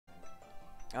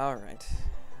Alright.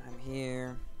 I'm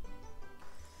here.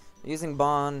 Using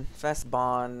Bond. Fast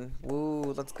Bond.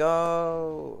 Woo, let's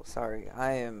go. Sorry,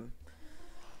 I'm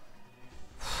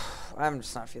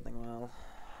just not feeling well.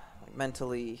 Like,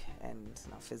 mentally and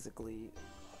not physically.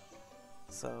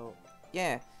 So,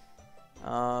 yeah.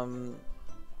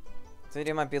 This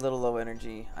video might be a little low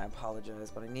energy. I apologize,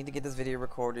 but I need to get this video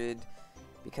recorded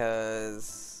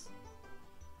because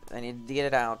I need to get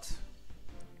it out.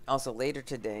 Also, later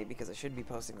today, because I should be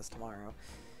posting this tomorrow,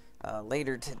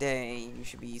 later today, you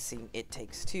should be seeing It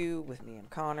Takes Two with me and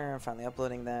Connor. I'm finally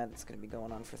uploading that. It's going to be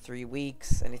going on for 3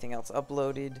 weeks. Anything else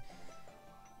uploaded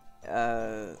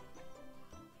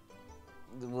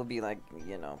will be like,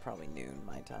 you know, probably noon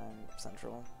my time,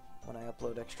 Central, when I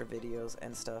upload extra videos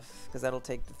and stuff, because that'll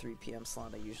take the 3 p.m.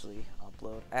 slot I usually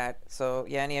upload at. So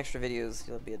yeah, any extra videos,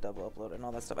 it'll be a double upload and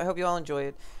all that stuff. I hope you all enjoy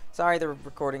it. Sorry the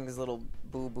recording is a little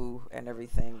boo-boo and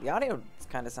everything. The audio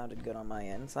kind of sounded good on my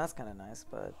end, so that's kind of nice,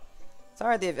 but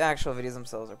sorry the actual videos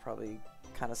themselves are probably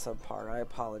kind of subpar. I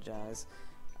apologize.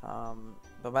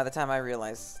 But by the time I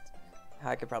realized how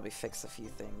I could probably fix a few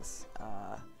things,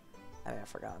 I may have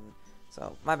forgotten.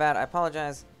 So, my bad, I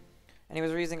apologize.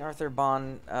 Anyways, we're using Arthur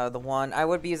Bond, the one. I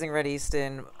would be using Red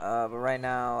Easton, but right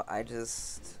now, I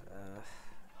just,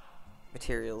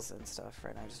 materials and stuff.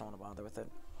 Right now, I just don't want to bother with it.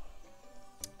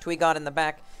 Tweegot in the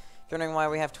back. If you're wondering why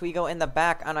we have Tweego in the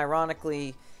back,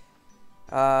 unironically,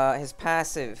 his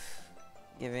passive,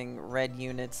 giving red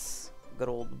units good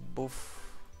old boof.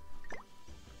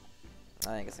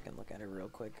 I guess I can look at it real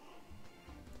quick.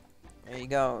 There you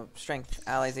go. Strength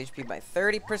allies HP by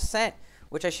 30%,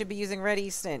 which I should be using Red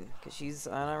Easton, because she's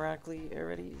unironically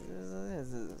already.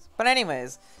 But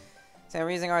anyways, so I'm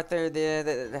using Arthur.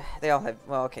 They all have.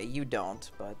 Well, okay, you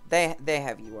don't, but they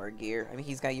have UR gear. I mean,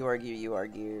 he's got UR gear.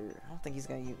 I don't think he's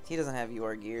got. He doesn't have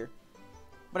UR gear,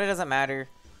 but it doesn't matter.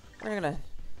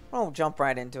 We'll jump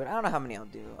right into it. I don't know how many I'll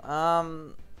do.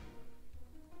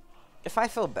 If I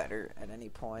feel better at any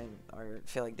point or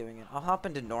feel like doing it, I'll hop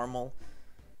into normal.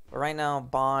 But right now,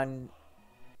 Bond's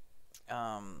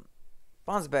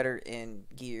better in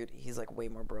geared. He's like way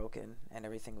more broken and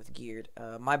everything with geared.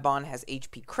 My Bond has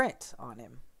HP crit on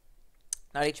him,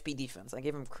 not HP defense. I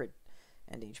gave him crit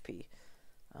and HP.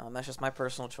 That's just my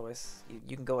personal choice.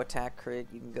 You can go attack crit.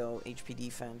 You can go HP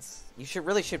defense. You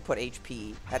really should put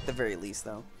HP at the very least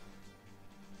though.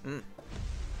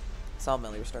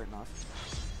 Solid we're starting off.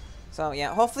 So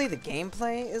yeah, hopefully the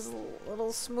gameplay is a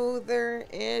little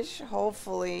smoother-ish.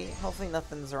 Hopefully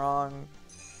nothing's wrong.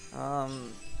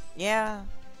 Yeah.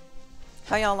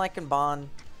 How y'all liking Bond?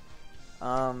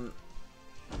 The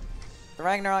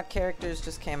Ragnarok characters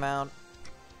just came out.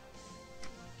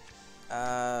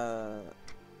 The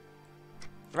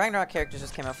Ragnarok characters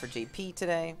just came out for JP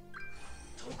today.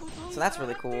 So that's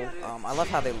really cool. I love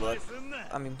how they look.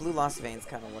 I mean, Blue Lost Vein's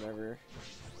kind of whatever.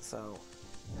 So,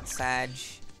 Sag.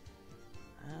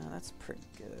 That's pretty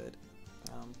good.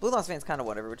 Blue Lost Vein's kind of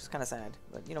whatever, which is kind of sad.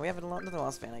 But, you know, we have another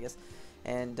Lost Vein, I guess.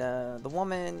 And, the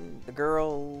woman, the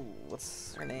girl,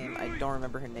 what's her name? I don't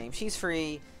remember her name. She's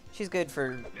free. She's good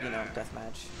for, you know,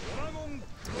 deathmatch.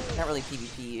 Not really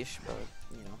PvP-ish, but,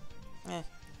 you know,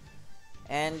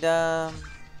 eh.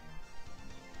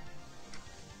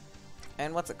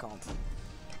 And what's it called?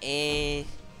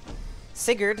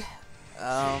 Sigurd.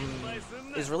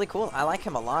 Is really cool. I like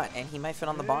him a lot, and he might fit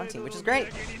on the Bond team, which is great.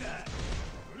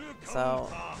 So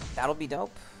that'll be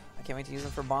dope. I can't wait to use him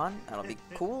for Bond. That'll be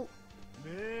cool.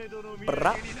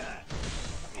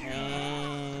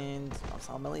 And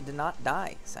Salmelli did not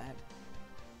die. Sad.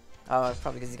 Oh, it's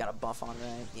probably because he's got a buff on,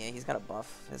 right? Yeah, he's got a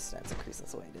buff. His stats increase.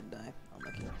 That's why he didn't die.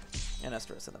 Unlucky. And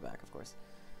Esteros in the back, of course.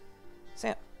 So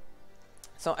yeah.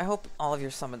 So I hope all of your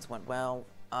summons went well.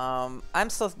 I'm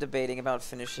still debating about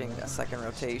finishing a second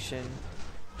rotation.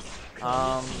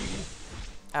 I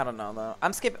don't know though.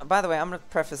 I'm skipping. By the way, I'm gonna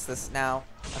preface this now.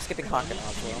 I'm skipping Hawk and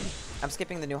Oslo. I'm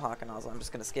skipping the new Hawk and Oslo. I'm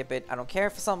just gonna skip it. I don't care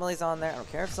if Salmelli's on there. I don't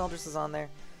care if Zeldris is on there.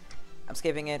 I'm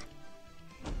skipping it.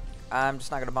 I'm just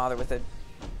not gonna bother with it.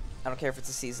 I don't care if it's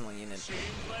a seasonal unit.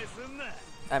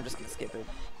 I'm just gonna skip it.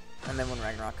 And then when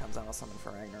Ragnarok comes out, I'll summon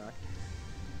for Ragnarok.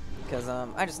 Because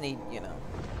I just need, you know,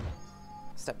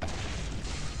 step back.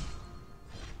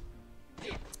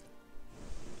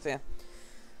 So yeah.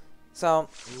 So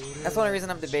that's the only reason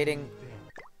I'm debating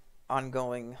on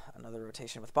going another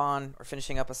rotation with Bond or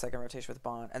finishing up a second rotation with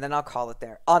Bond, and then I'll call it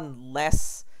there.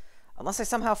 Unless I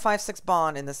somehow 5-6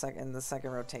 Bond in the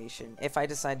second rotation, if I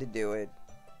decide to do it,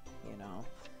 you know,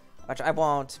 which I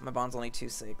won't. My Bond's only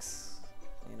 2-6.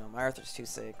 You know, my Arthur's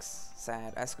 2-6.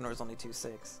 Sad. Escanor's only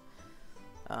 2-6.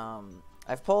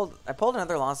 I pulled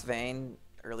another Lost Vein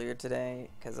earlier today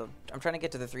because I'm trying to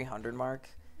get to the 300 mark.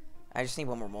 I just need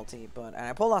one more multi, but and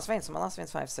I pulled Lost Vein, so my Lost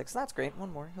Vein's 5-6. So that's great. One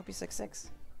more. He'll be 6-6.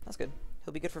 That's good.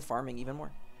 He'll be good for farming even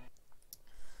more.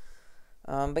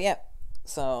 But yeah,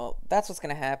 so that's what's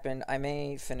going to happen. I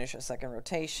may finish a second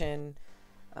rotation.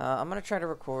 I'm going to try to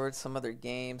record some other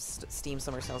games. Steam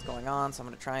Summer Sale's going on, so I'm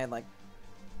going to try and, like,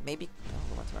 maybe,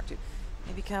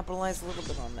 maybe capitalize a little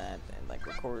bit on that and, like,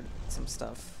 record some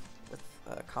stuff with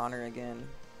Connor again.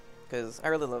 Because I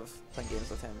really love playing games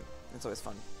with him. It's always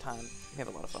fun time. We have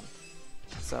a lot of fun.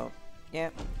 So, yeah.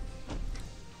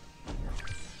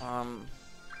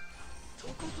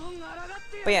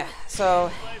 But yeah, so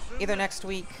either next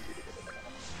week,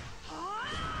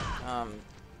 because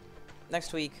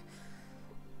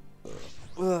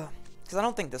I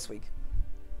don't think this week.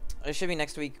 It should be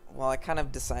next week. Well, I kind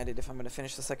of decided if I'm going to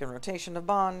finish the second rotation of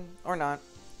Bond or not,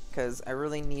 because I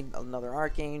really need another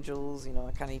Archangels. You know,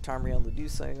 I kind of need Tamriel to do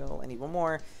so. I need one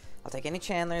more. I'll take any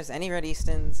Chandlers, any Red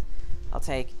Eastons. I'll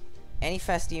take any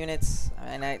Fest units,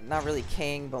 and not really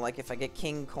King, but like if I get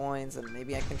King coins, then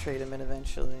maybe I can trade them in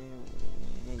eventually.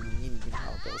 You know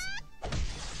how it goes.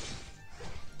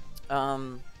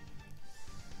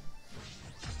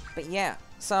 But yeah,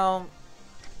 so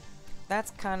that's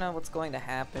kind of what's going to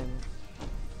happen.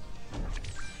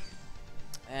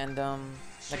 And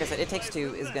like I said, It Takes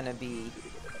Two is gonna be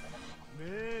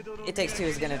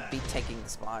taking the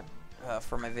spot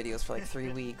for my videos for like 3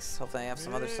 weeks. Hopefully I have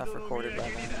some other stuff recorded by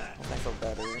then. Hopefully I feel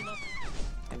better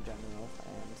in general.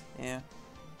 And yeah.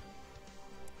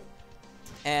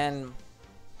 And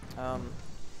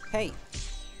hey,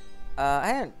 I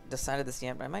haven't decided this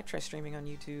yet, but I might try streaming on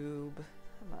YouTube.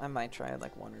 I might try it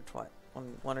like one or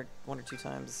two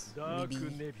times, maybe.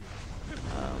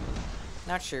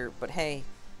 Not sure, but hey,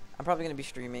 I'm probably gonna be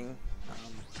streaming.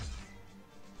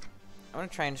 I'm gonna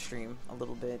try and stream a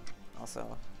little bit.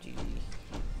 Also, GG.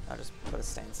 I'll just put a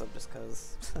stance up just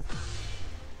cause.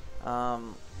 So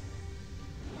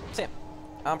yeah,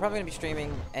 I'm probably gonna be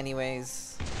streaming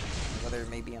anyways, whether it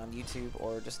may be on YouTube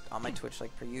or just on my Twitch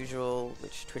like per usual,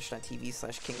 which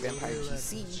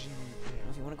twitch.tv/KingVampireGC.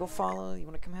 If you want to go follow, you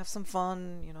want to come have some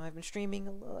fun, you know, I've been streaming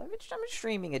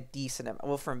a decent amount.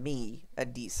 Well, for me, a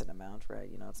decent amount, right?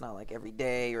 You know, it's not like every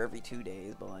day or every 2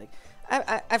 days, but like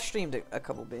I've streamed a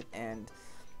couple bit, and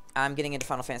I'm getting into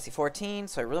Final Fantasy 14,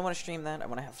 so I really want to stream that. I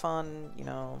want to have fun, you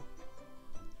know.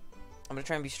 I'm gonna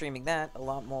try and be streaming that a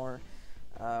lot more.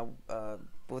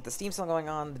 With the Steam sale going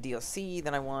on, the DLC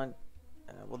that I want,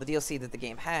 well, the DLC that the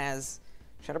game has,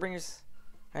 Shadowbringers,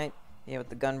 right? Yeah, with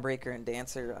the Gunbreaker and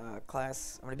Dancer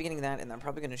class. I'm gonna be getting that, and I'm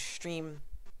probably gonna stream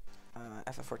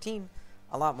FF14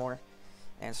 a lot more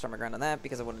and start my grind on that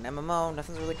because I want an MMO.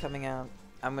 Nothing's really coming out.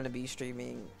 I'm gonna be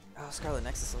streaming. Oh, Scarlet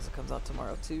Nexus also comes out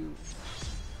tomorrow too.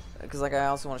 Because like I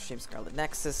also want to stream Scarlet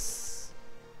Nexus.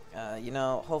 You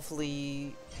know,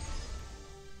 hopefully.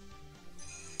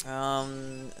 Is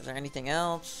there anything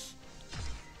else?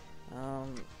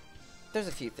 There's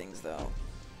a few things though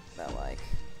that like.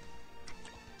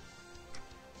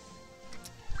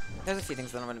 There's a few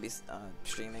things that I'm gonna be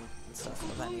streaming and stuff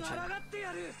of that nature.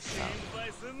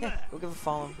 Yeah, we'll give a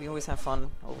follow. We always have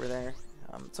fun over there.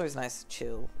 It's always nice to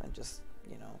chill and just,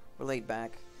 you know, we're laid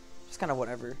back. Just kind of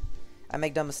whatever. I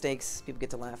make dumb mistakes, people get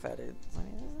to laugh at it.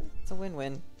 It's a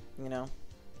win-win, you know.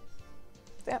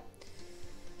 Yeah.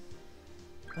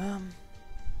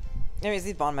 Anyways,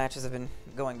 these Bond matches have been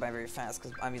going by very fast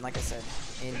because, I mean, like I said,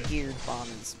 in geared, Bond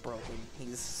is broken.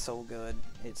 He's so good.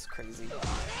 It's crazy.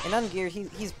 In ungeared,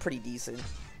 he's pretty decent.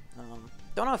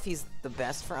 Don't know if he's the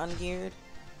best for ungeared,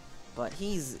 but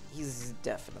he's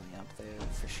definitely up there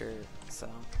for sure. So,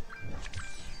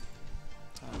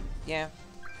 yeah.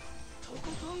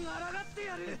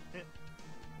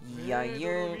 Yeah,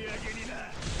 you're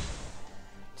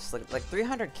just like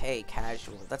 300k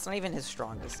casual. That's not even his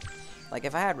strongest. Like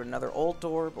if I had another ult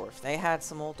orb, or if they had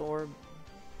some ult orb,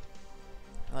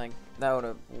 like that would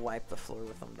have wiped the floor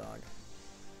with them, dog.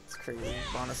 It's crazy.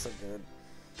 Bond is so good,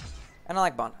 and I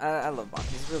like Bond. I love Bond.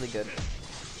 He's really good.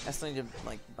 I still need to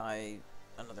like buy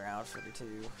another outfit or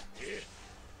two.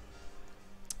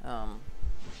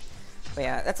 But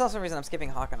yeah, that's also the reason I'm skipping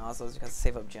Hawk and Oslo, is because I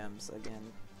save up gems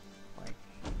again. Like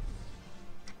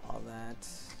all that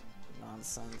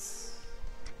nonsense.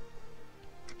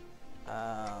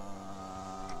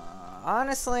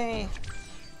 Honestly,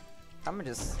 I'm gonna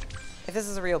just, if this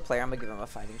is a real player, I'm gonna give him a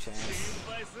fighting chance.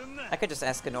 I could just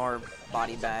Escanor,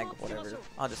 body bag, whatever.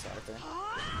 I'll just Arthur.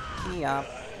 Yup.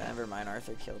 Never mind,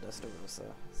 Arthur killed Estarossa.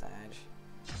 Sag.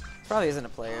 Probably isn't a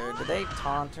player. Did they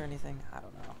taunt or anything? I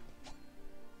don't know.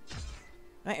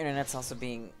 My internet's also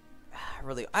being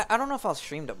really. I don't know if I'll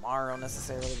stream tomorrow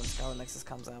necessarily when Scarlet Nexus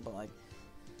comes out, but like,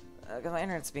 Because my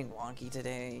internet's being wonky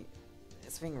today.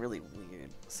 It's being really weird.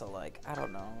 So, like, I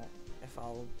don't know if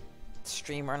I'll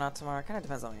stream or not tomorrow. It kind of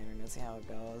depends on my internet, see how it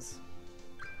goes.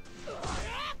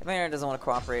 If my internet doesn't want to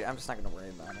cooperate, I'm just not going to worry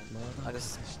about it. I'll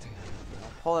just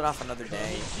hold it off another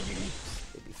day.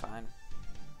 It'd be fine.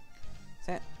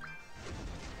 That's it.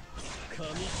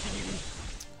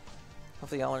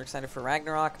 Hopefully y'all are excited for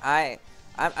Ragnarok. I'm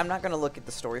not going to look at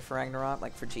the story for Ragnarok,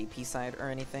 like for JP side or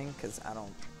anything, because I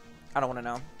don't want to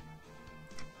know.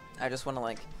 I just want to,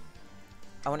 like,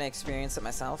 I want to experience it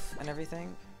myself and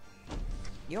everything.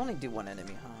 You only do one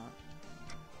enemy, huh?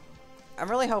 I'm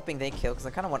really hoping they kill, because I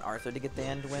kind of want Arthur to get the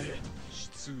end win.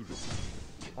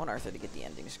 I want Arthur to get the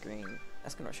ending screen.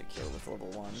 Escanor should kill with level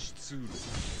 1.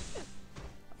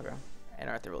 Okay. And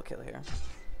Arthur will kill here.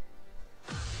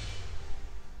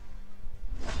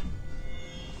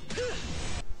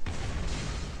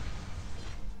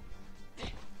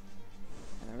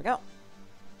 And there we go.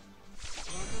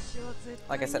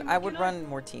 Like I said, I would run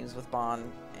more teams with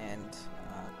Bon and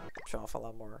show off a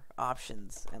lot more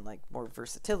options and like more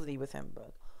versatility with him,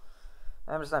 but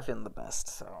I'm just not feeling the best.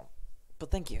 So,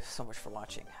 but thank you so much for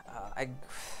watching.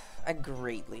 I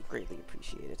greatly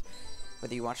appreciate it.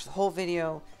 Whether you watch the whole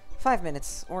video, 5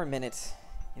 minutes or a minute,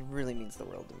 it really means the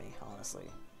world to me, honestly.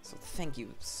 So thank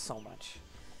you so much.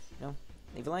 You know,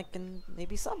 leave a like and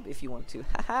maybe sub if you want to.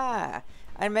 Haha!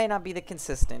 I may not be the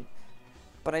consistent,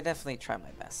 but I definitely try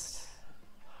my best.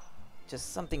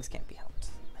 Just some things can't be helped.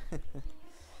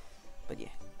 But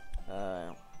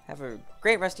yeah, have a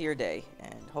great rest of your day,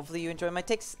 and hopefully you enjoy my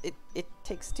takes. It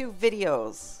takes 2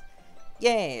 videos,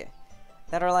 yay,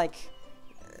 that are like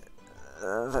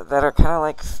that are kind of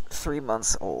like 3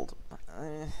 months old.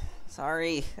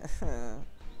 Sorry.